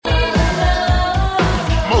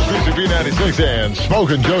B-96 and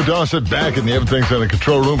Smokin, Joe Dawson back in the Everything's Under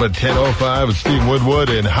Control room at 10:05 with Steve Woodward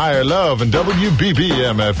in Higher Love and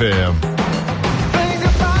WBBM-FM.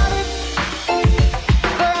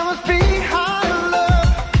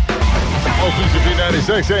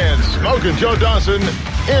 B-96 and Smokin, Joe Dawson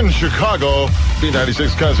in Chicago.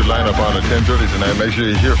 B-96 concert lineup on at 10:30 tonight. Make sure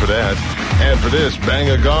you're here for that. And for this, bang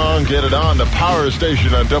a gong, get it on the power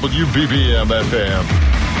station on WBBM-FM.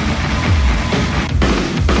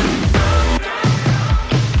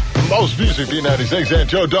 Most Music, B-96 and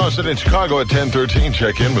Joe Dawson in Chicago at 10:13.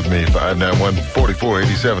 Check in with me.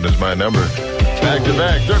 591-4487 is my number.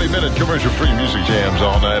 Back-to-back 30-minute commercial-free music jams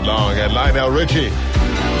all night long. And Lionel Richie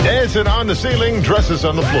dancing on the ceiling, dresses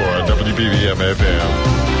on the floor on WBBM-FM.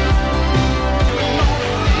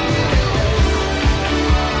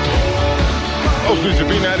 Most Music,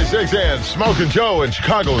 B-96 and Smokin' Joe in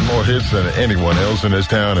Chicago with more hits than anyone else in this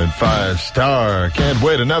town and 5-star. Can't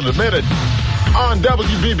wait another minute. On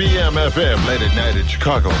WBBM-FM, late at night in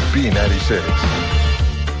Chicago, B-96.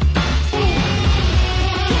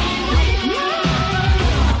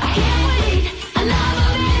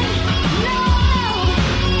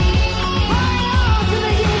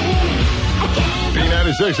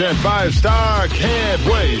 B-96 and 5-star, can't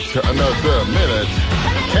wait another minute.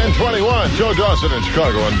 10:21, Joe Dawson in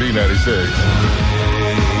Chicago on B-96.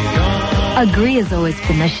 Agree has always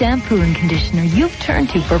been the shampoo and conditioner you've turned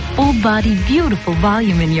to for full-body, beautiful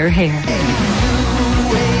volume in your hair.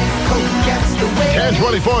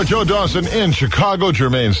 10:24, Joe Dawson in Chicago,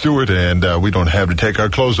 Jermaine Stewart, and we don't have to take our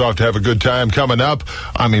clothes off to have a good time coming up.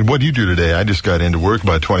 I mean, what do you do today? I just got into work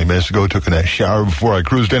about 20 minutes ago, took a nice shower before I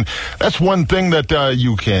cruised in. That's one thing that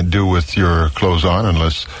you can't do with your clothes on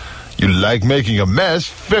unless you like making a mess.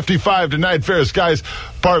 55 tonight, fair skies.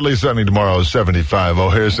 Partly sunny tomorrow, 75.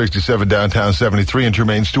 O'Hare, 67, downtown, 73. And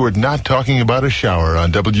Jermaine Stewart not talking about a shower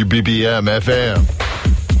on WBBM-FM.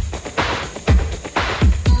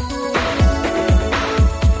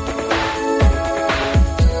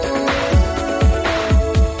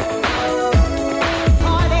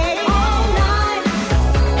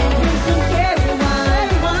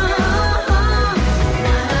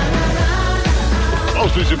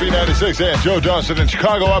 B-96 and Joe Dawson in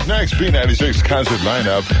Chicago. Up next, B-96 concert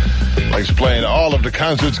lineup. Likes playing all of the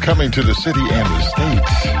concerts coming to the city and the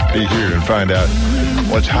states. Be here and find out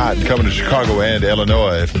what's hot coming to Chicago and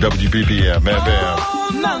Illinois from WBBM-FM.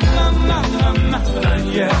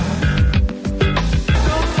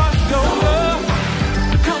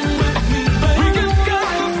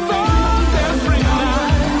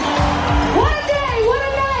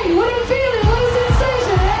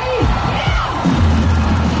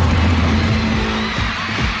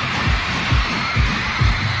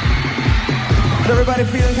 Everybody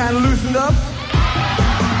feeling kind of loosened up?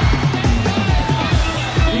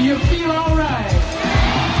 Do you feel all right?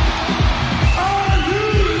 Are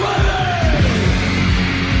you ready?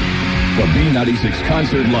 The B-96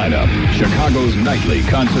 concert lineup, Chicago's nightly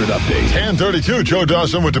concert update. 10:32, Joe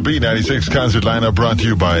Dawson with the B-96 concert lineup brought to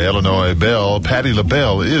you by Illinois Bell. Patti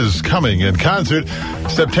LaBelle is coming in concert.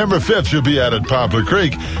 September 5th, she'll be out at Poplar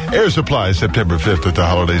Creek. Air Supply, September 5th at the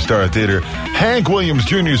Holiday Star Theater. Hank Williams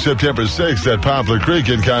Jr., September 6th at Poplar Creek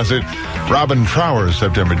in concert. Robin Trower,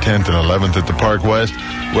 September 10th and 11th at the Park West.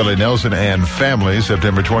 Willie Nelson and Family,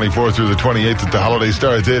 September 24th through the 28th at the Holiday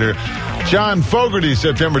Star Theater. John Fogerty,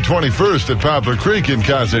 September 21st at Poplar Creek in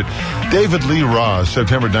concert. David Lee Ross,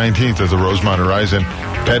 September 19th at the Rosemont Horizon.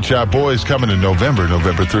 Pet Shop Boys coming in November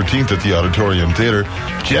 13th at the Auditorium Theater.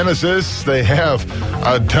 Genesis, they have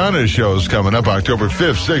a ton of shows coming up October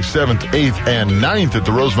 5th, 6th, 7th, 8th, and 9th at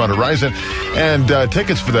the Rosemont Horizon. And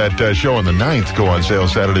tickets for that show on the 9th go on sale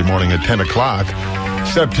Saturday morning at 10 o'clock.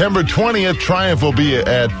 September 20th, Triumph will be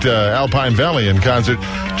at Alpine Valley in concert.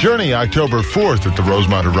 Journey, October 4th at the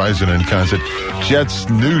Rosemont Horizon in concert. Jets'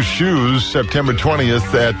 New Shoes, September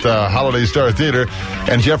 20th at Holiday Star Theater.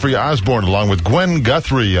 And Jeffrey Osborne along with Gwen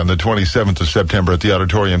Guthrie on the 27th of September at the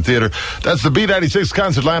Auditorium Theater. That's the B-96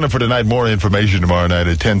 concert lineup for tonight. More information tomorrow night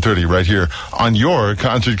at 10:30 right here on your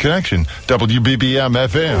Concert Connection,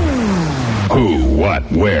 WBBM-FM. Who, what,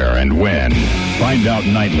 where, and when. Find out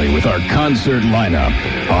nightly with our concert lineup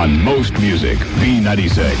on Most Music,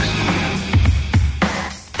 B-96.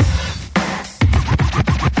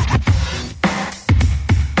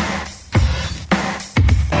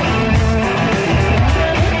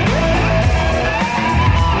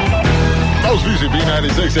 Most Music,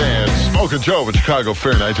 B-96 and Smokin' Joe in Chicago.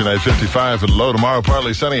 Fair night tonight, 55 and low tomorrow.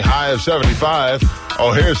 Partly sunny, high of 75.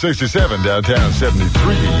 O'Hare, 67, downtown,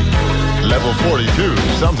 73. Level 42,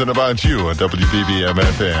 Something About You on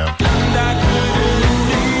WBBM-FM.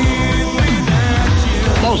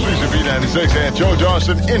 All streets of B-96 and Joe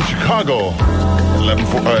Dawson in Chicago.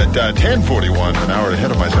 1041, an hour ahead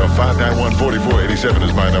of myself. 591-4487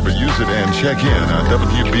 is my number. Use it and check in on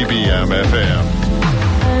WBBM-FM.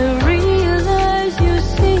 I realize you're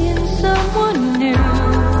seeing someone new.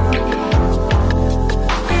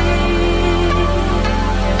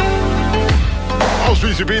 All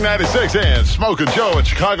streets of B-96 and Smokin' Joe in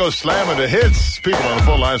Chicago slamming the hits. People on the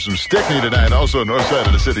phone lines from Stickney tonight. Also north side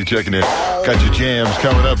of the city checking in. Got your jams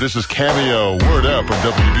coming up. This is Cameo. Word up on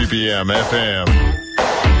WBBM-FM.